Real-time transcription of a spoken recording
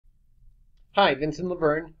Hi, Vincent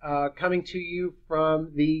Laverne, coming to you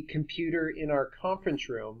from the computer in our conference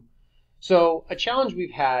room. So, a challenge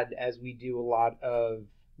we've had as we do a lot of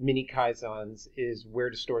mini Kaizans is where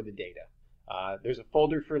to store the data. There's a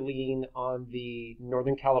folder for Lean on the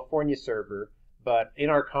Northern California server, but in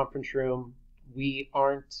our conference room, we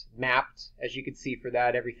aren't mapped. As you can see for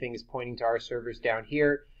that, everything is pointing to our servers down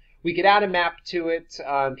here. We could add a map to it.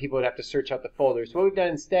 People would have to search out the folder. So what we've done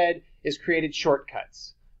instead is created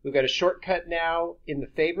shortcuts. We've got a shortcut now in the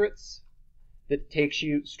favorites that takes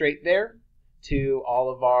you straight there to all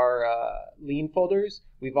of our Lean folders.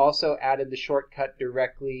 We've also added the shortcut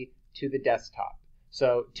directly to the desktop.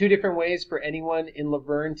 So two different ways for anyone in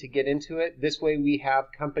Laverne to get into it. This way we have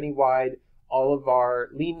company-wide all of our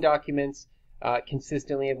Lean documents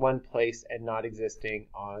consistently in one place and not existing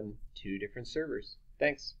on two different servers.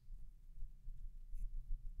 Thanks.